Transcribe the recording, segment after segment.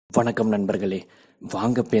வணக்கம் நண்பர்களே,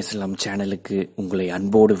 வாங்க பேசலாம் சேனலுக்கு உங்களை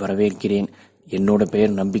அன்போடு வரவேற்கிறேன். என்னோட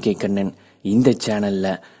பெயர் நம்பிக்கை கண்ணன். இந்த சேனல்ல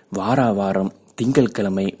வார வாரம்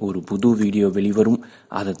திங்கட்கிழமை ஒரு புது வீடியோ வெளிவரும்.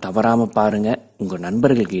 அதை தவறாம பாருங்க, உங்க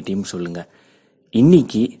நண்பர்கள் கிட்டயும் சொல்லுங்க.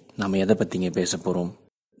 இன்னைக்கு நம்ம எதை பத்திங்க பேச போறோம்?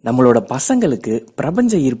 நம்மளோட பசங்களுக்கு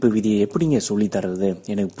பிரபஞ்ச ஈர்ப்பு விதியை எப்படிங்க சொல்லி தர்றது?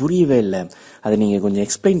 எனக்கு புரியவே இல்லை, அதை நீங்க கொஞ்சம்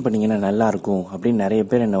எக்ஸ்பிளைன் பண்ணீங்கன்னா நல்லா இருக்கும் அப்படின்னு நிறைய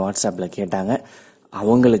பேர் என்ன வாட்ஸ்அப்ல கேட்டாங்க.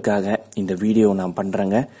 அவங்களுக்காக இந்த வீடியோ நான்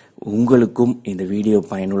பண்றேங்க. உங்களுக்கும் இந்த வீடியோ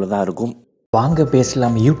பயனுள்ளதா இருக்கும். வாங்க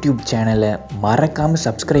பேசலாம் யூடியூப் சேனலை மறக்காமல்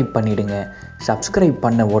சப்ஸ்கிரைப் பண்ணிவிடுங்க. சப்ஸ்கிரைப்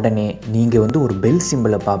பண்ண உடனே நீங்கள் ஒரு பெல்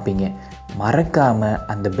சிம்பிளை பார்ப்பீங்க. மறக்காமல்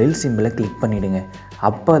அந்த பெல் சிம்பிளை கிளிக் பண்ணிவிடுங்க.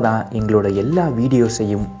 அப்போ தான் எங்களோட எல்லா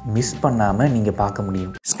வீடியோஸையும் மிஸ் பண்ணாமல் நீங்கள் பார்க்க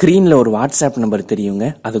முடியும். ஸ்க்ரீனில் ஒரு வாட்ஸ்அப் நம்பர் தெரியுங்க,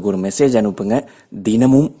 அதுக்கு ஒரு மெசேஜ் அனுப்புங்க.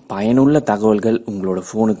 தினமும் பயனுள்ள தகவல்கள் உங்களோட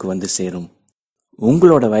ஃபோனுக்கு வந்து சேரும்.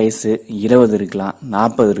 உங்களோட வயசு 20 இருக்கலாம்,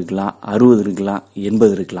 40 இருக்கலாம், 60 இருக்கலாம்,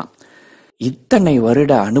 80 இருக்கலாம். இத்தனை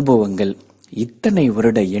வருட அனுபவங்கள், இத்தனை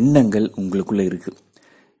வருட எண்ணங்கள் உங்களுக்குள்ள இருக்கு.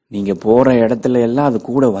 நீங்க போற இடத்துல எல்லாம் அது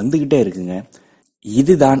கூட வந்துகிட்டே இருக்குங்க.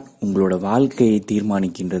 இதுதான் உங்களோட வாழ்க்கையை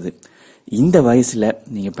தீர்மானிக்கின்றது. இந்த வயசுல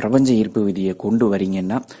நீங்க பிரபஞ்ச ஈர்ப்பு விதியை கொண்டு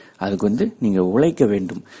வரீங்கன்னா அதுக்கு நீங்க உழைக்க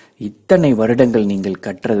வேண்டும். இத்தனை வருடங்கள் நீங்கள்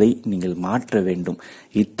கற்றதை நீங்கள் மாற்ற வேண்டும்.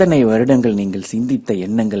 இத்தனை வருடங்கள் நீங்கள் சிந்தித்த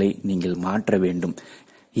எண்ணங்களை நீங்கள் மாற்ற வேண்டும்.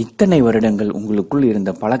 இத்தனை வருடங்கள் உங்களுக்குள்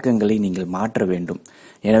இருந்த பழக்கங்களை நீங்கள் மாற்ற வேண்டும்.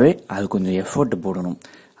 எனவே அது கொஞ்சம் எஃபோர்ட் போடணும்.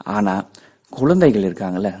 ஆனா குழந்தைகள்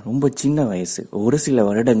இருக்காங்கல்ல, ரொம்ப சின்ன வயசு, ஒரு சில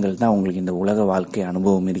வருடங்கள் தான் உங்களுக்கு இந்த உலக வாழ்க்கை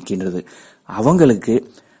அனுபவம் இருக்கின்றது. அவங்களுக்கு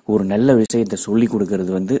ஒரு நல்ல விஷயத்த சொல்லி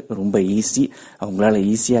கொடுக்கறது ரொம்ப ஈஸி. அவங்களால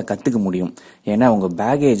ஈஸியா கத்துக்க முடியும். ஏன்னா அவங்க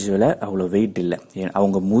பேகேஜ்ல அவ்வளவு வெயிட் இல்லை,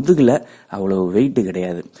 அவங்க முதுகுல அவ்வளவு வெயிட்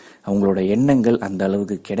கிடையாது, அவங்களோட எண்ணங்கள் அந்த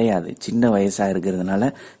அளவுக்கு கிடையாது. சின்ன வயசா இருக்கிறதுனால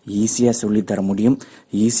ஈஸியா சொல்லி தர முடியும்,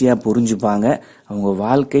 ஈஸியா புரிஞ்சுப்பாங்க. அவங்க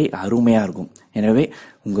வாழ்க்கை அருமையா இருக்கும். எனவே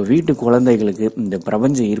உங்க வீட்டு குழந்தைகளுக்கு இந்த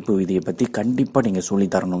பிரபஞ்ச ஈர்ப்பு விதியை பத்தி கண்டிப்பா நீங்க சொல்லி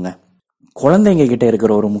தரணுங்க. குழந்தைங்க கிட்ட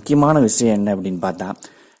இருக்கிற ஒரு முக்கியமான விஷயம் என்ன அப்படின்னு பார்த்தா,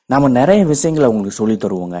 நாம நிறைய விஷயங்களை அவங்களுக்கு சொல்லி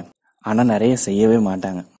தருவோங்க, ஆனா நிறைய செய்யவே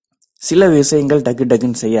மாட்டாங்க. சில விஷயங்கள் டக்கு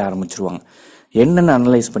டக்குன்னு செய்ய ஆரம்பிச்சிருவாங்க. என்னன்னு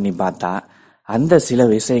அனலைஸ் பண்ணி பார்த்தா அந்த சில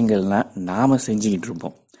விஷயங்கள்லாம் நாம செஞ்சுக்கிட்டு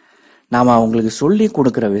இருப்போம். நாம அவங்களுக்கு சொல்லி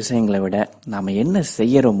கொடுக்கிற விஷயங்களை விட நாம என்ன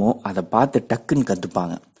செய்யறோமோ அதை பார்த்து டக்குன்னு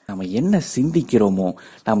கத்துப்பாங்க. நாம என்ன சிந்திக்கிறோமோ,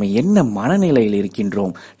 நாம என்ன மனநிலையில்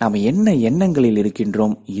இருக்கின்றோம், நாம என்ன எண்ணங்களில்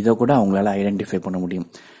இருக்கின்றோம், இதை கூட அவங்களால ஐடென்டிஃபை பண்ண முடியும்.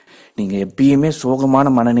 நீங்க எப்பயுமே சோகமான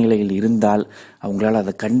மனநிலையில் இருந்தால் அவங்களால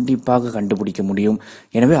அதை கண்டிப்பாக கண்டுபிடிக்க முடியும்.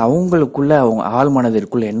 எனவே அவங்களுக்குள்ள, அவங்க ஆள்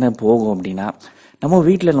மனதிற்குள்ள என்ன போகும் அப்படின்னா, நம்ம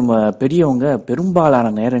வீட்டில் நம்ம பெரியவங்க பெரும்பாலான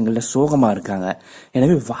நேரங்களில் சோகமா இருக்காங்க.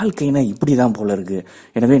 எனவே வாழ்க்கைனா இப்படிதான் போல இருக்கு.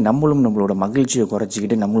 எனவே நம்மளும் நம்மளோட மகிழ்ச்சியை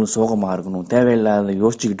குறைச்சிக்கிட்டு நம்மளும் சோகமா இருக்கணும், தேவையில்லாத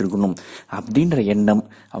யோசிச்சுக்கிட்டு இருக்கணும் அப்படின்ற எண்ணம்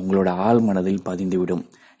அவங்களோட ஆள் மனதில் பதிந்துவிடும்.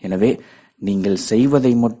 எனவே நீங்கள்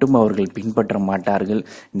செய்வதை மட்டும் அவர்கள் பின்பற்ற மாட்டார்கள்.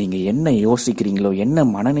 நீங்க என்ன யோசிக்கிறீங்களோ, என்ன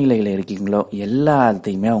மனநிலையில இருக்கீங்களோ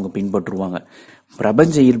எல்லாத்தையுமே அவங்க பின்பற்றுவாங்க.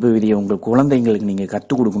 பிரபஞ்ச ஈர்ப்பு விதியை உங்கள் குழந்தைங்களுக்கு நீங்க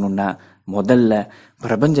கத்துக் கொடுக்கணும்னா முதல்ல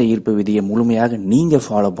பிரபஞ்ச ஈர்ப்பு விதியை முழுமையாக நீங்க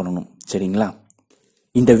ஃபாலோ பண்ணணும். சரிங்களா?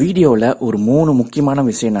 இந்த வீடியோல ஒரு 3 முக்கியமான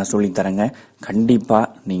விஷயம் நான் சொல்லித்தரேங்க. கண்டிப்பா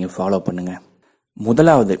நீங்க ஃபாலோ பண்ணுங்க.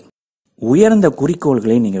 முதலாவது, உயர்ந்த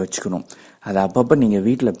குறிக்கோள்களை நீங்க வச்சுக்கணும். அதை அப்பப்ப நீங்க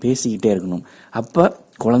வீட்டில் பேசிக்கிட்டே இருக்கணும். அப்ப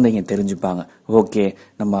குழந்தைங்க தெரிஞ்சுப்பாங்க, ஓகே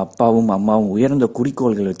நம்ம அப்பாவும் அம்மாவும் உயர்ந்த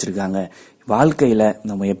குறிக்கோள்கள் வச்சிருக்காங்க, வாழ்க்கையில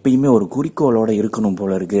நம்ம எப்பயுமே ஒரு குறிக்கோளோட இருக்கணும்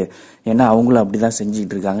போல இருக்கு. ஏன்னா அவங்களும் அப்படிதான்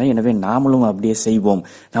செஞ்சுட்டு இருக்காங்க, எனவே நாமளும் அப்படியே செய்வோம்,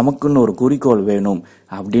 நமக்குன்னு ஒரு குறிக்கோள் வேணும்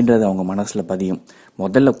அப்படின்றது அவங்க மனசுல பதியும்.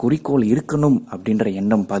 முதல்ல குறிக்கோள் இருக்கணும் அப்படின்ற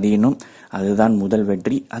எண்ணம் பதியணும். அதுதான் முதல்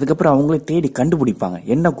வெற்றி. அதுக்கப்புறம் அவங்களே தேடி கண்டுபிடிப்பாங்க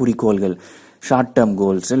என்ன குறிக்கோள்கள், short term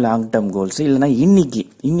goals, long term goals, இல்லைன்னா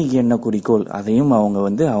இன்னைக்கு என்ன குறிக்கோள், அதையும்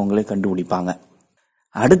அவங்க அவங்களே கண்டுபிடிப்பாங்க.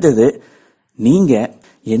 அடுத்தது, நீங்க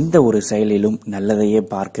எந்த ஒரு செயலிலும் நல்லதையே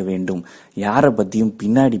பார்க்க வேண்டும். யாரை பத்தியும்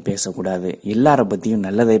பின்னாடி பேசக்கூடாது, எல்லார பத்தியும்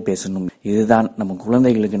நல்லதே பேசணும். இதுதான் நம்ம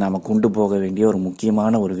குழந்தைகளுக்கு நாம கொண்டு போக வேண்டிய ஒரு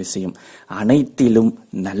முக்கியமான ஒரு விஷயம். அனைத்திலும்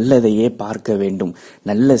நல்லதையே பார்க்க வேண்டும்,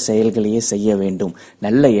 நல்ல செயல்களையே செய்ய வேண்டும்,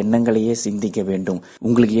 நல்ல எண்ணங்களையே சிந்திக்க வேண்டும்.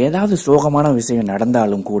 உங்களுக்கு ஏதாவது சோகமான விஷயம்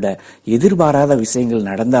நடந்தாலும் கூட, எதிர்பாராத விஷயங்கள்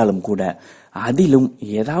நடந்தாலும் கூட, அதிலும்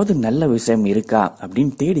ஏதாவது நல்ல விஷயம் இருக்கா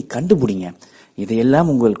அப்படின்னு தேடி கண்டுபிடிங்க. இதையெல்லாம்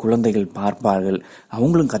உங்கள் குழந்தைகள் பார்ப்பார்கள்,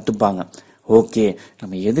 அவங்களும் கத்துப்பாங்க. ஓகே,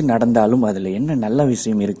 நம்ம எது நடந்தாலும் அதுல என்ன நல்ல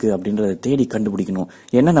விஷயம் இருக்கு அப்படின்றத தேடி கண்டுபிடிக்கணும்.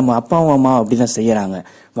 ஏன்னா நம்ம அப்பாவும் அம்மா அப்படிதான் செய்யறாங்க,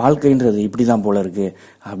 வாழ்க்கைன்றது இப்படிதான் போல இருக்கு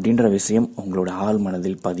அப்படின்ற விஷயம் உங்களோட ஆள்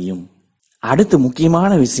மனதில் பதியும். அடுத்து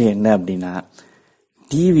முக்கியமான விஷயம் என்ன அப்படின்னா,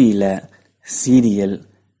 டிவியில சீரியல்,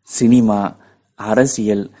 சினிமா,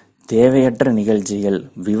 அரசியல், தேவையற்ற நிகழ்ச்சிகள்,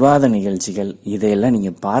 விவாத நிகழ்ச்சிகள், இதையெல்லாம்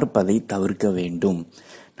நீங்க பார்ப்பதை தவிர்க்க வேண்டும்.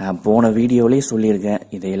 நான் போன வீடியோவிலே சொல்லியிருக்கேன்,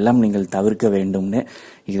 இதையெல்லாம் நீங்கள் தவிர்க்க வேண்டும்னு.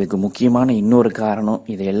 இதுக்கு முக்கியமான இன்னொரு காரணம்,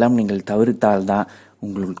 இதையெல்லாம் நீங்கள் தவிர்த்தால்தான்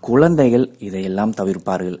உங்கள் குழந்தைகள் இதையெல்லாம்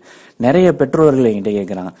தவிர்ப்பார்கள். நிறைய பெற்றோர்கள் என்கிட்ட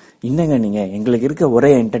கேட்குறாங்க, என்னங்க நீங்கள் எங்களுக்கு இருக்க ஒரே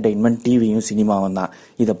என்டர்டெயின்மெண்ட் டிவியும் சினிமாவும் தான்,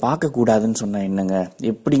 இதை பார்க்கக்கூடாதுன்னு சொன்னால் என்னங்க,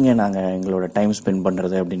 எப்படிங்க நாங்கள் எங்களோட டைம் ஸ்பெண்ட்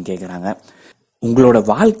பண்ணுறது அப்படின்னு கேட்குறாங்க. உங்களோட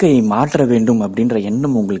வாழ்க்கையை மாற்ற வேண்டும் அப்படின்ற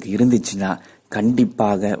எண்ணம் உங்களுக்கு இருந்துச்சுன்னா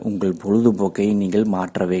கண்டிப்பாக உங்கள் பொழுதுபோக்கை நீங்கள்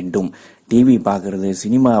மாற்ற வேண்டும். டிவி பார்க்கறது,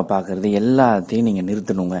 சினிமா பார்க்கறது எல்லாத்தையும் நீங்கள்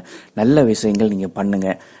நிறுத்தணுங்க. நல்ல விஷயங்கள் நீங்கள் பண்ணுங்க.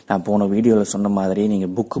 நான் போன வீடியோவில் சொன்ன மாதிரி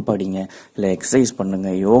நீங்கள் புக்கு படிங்க, இல்லை எக்ஸசைஸ் பண்ணுங்க,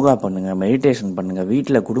 யோகா பண்ணுங்க, மெடிடேஷன் பண்ணுங்க,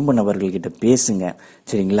 வீட்டில் குடும்ப நபர்கள்கிட்ட பேசுங்க.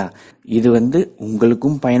 சரிங்களா? இது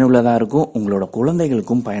உங்களுக்கும் பயனுள்ளதாக இருக்கும், உங்களோட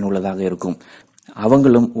குழந்தைகளுக்கும் பயனுள்ளதாக இருக்கும்.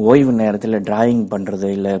 அவங்களும் ஓய்வு நேரத்தில் டிராயிங் பண்ணுறது,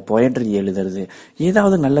 இல்லை போயட்ரி எழுதுறது,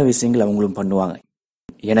 ஏதாவது நல்ல விஷயங்கள் அவங்களும் பண்ணுவாங்க.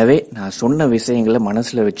 எனவே நான் சொன்ன விஷயங்களை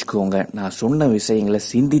மனசில் வச்சுக்கோங்க. நான் சொன்ன விஷயங்களை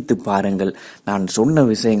சிந்தித்து பாருங்கள். நான் சொன்ன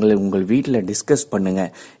விஷயங்களை உங்கள் வீட்டில் டிஸ்கஸ் பண்ணுங்க.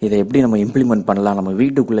 இதை எப்படி நம்ம இம்ப்ளிமெண்ட் பண்ணலாம், நம்ம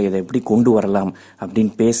வீட்டுக்குள்ளே இதை எப்படி கொண்டு வரலாம்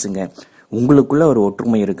அப்படின்னு பேசுங்க. உங்களுக்குள்ள ஒரு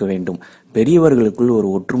ஒற்றுமை இருக்க வேண்டும், பெரியவர்களுக்குள்ள ஒரு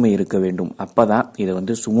ஒற்றுமை இருக்க வேண்டும். அப்பதான்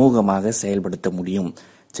இதை சுமூகமாக செயல்படுத்த முடியும்.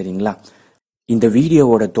 சரிங்களா? இந்த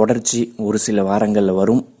வீடியோவோட தொடர்ச்சி ஒரு சில வாரங்களில்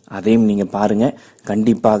வரும். அதையும் நீங்க பாருங்க.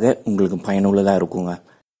 கண்டிப்பாக உங்களுக்கு பயனுள்ளதா இருக்குங்க.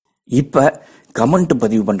 இப்ப கமெண்ட்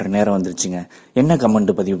பதிவு பண்ற நேரம் வந்துருச்சுங்க. என்ன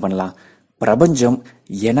கமெண்ட் பதிவு பண்ணலாம்? பிரபஞ்சம்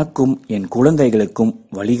எனக்கும் என் குழந்தைகளுக்கும்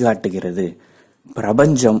வழிகாட்டுகிறது.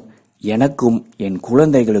 பிரபஞ்சம் எனக்கும் என்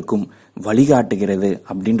குழந்தைகளுக்கும் வழிகாட்டுகிறது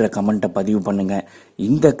அப்படின்ற கமெண்ட்டை பதிவு பண்ணுங்க.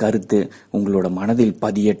 இந்த கருத்து உங்களோட மனதில்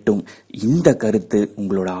பதியட்டும். இந்த கருத்து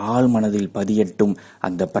உங்களோட ஆழ் மனதில் பதியட்டும்.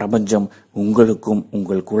 அந்த பிரபஞ்சம் உங்களுக்கும்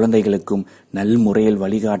உங்கள் குழந்தைகளுக்கும் நல்முறையில்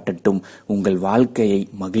வழிகாட்டட்டும். உங்கள் வாழ்க்கையை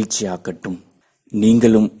மகிழ்ச்சியாக்கட்டும்.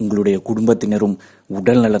 நீங்களும் உங்களுடைய குடும்பத்தினரும்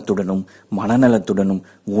உடல் நலத்துடனும், மனநலத்துடனும்,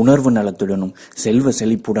 உணர்வு நலத்துடனும், செல்வ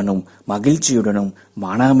செழிப்புடனும், மகிழ்ச்சியுடனும்,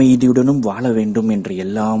 மன அமைதியுடனும் வாழ வேண்டும் என்று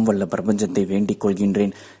எல்லாம் வல்ல பிரபஞ்சத்தை வேண்டிக்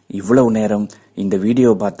கொள்கின்றேன். இவ்வளவு நேரம் இந்த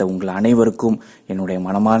வீடியோ பார்த்த உங்கள் அனைவருக்கும் என்னுடைய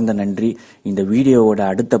மனமார்ந்த நன்றி. இந்த வீடியோவோட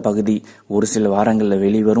அடுத்த பகுதி ஒரு சில வாரங்களில்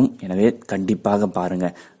வெளிவரும். எனவே கண்டிப்பாக பாருங்க.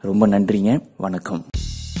 ரொம்ப நன்றிங்க. வணக்கம்.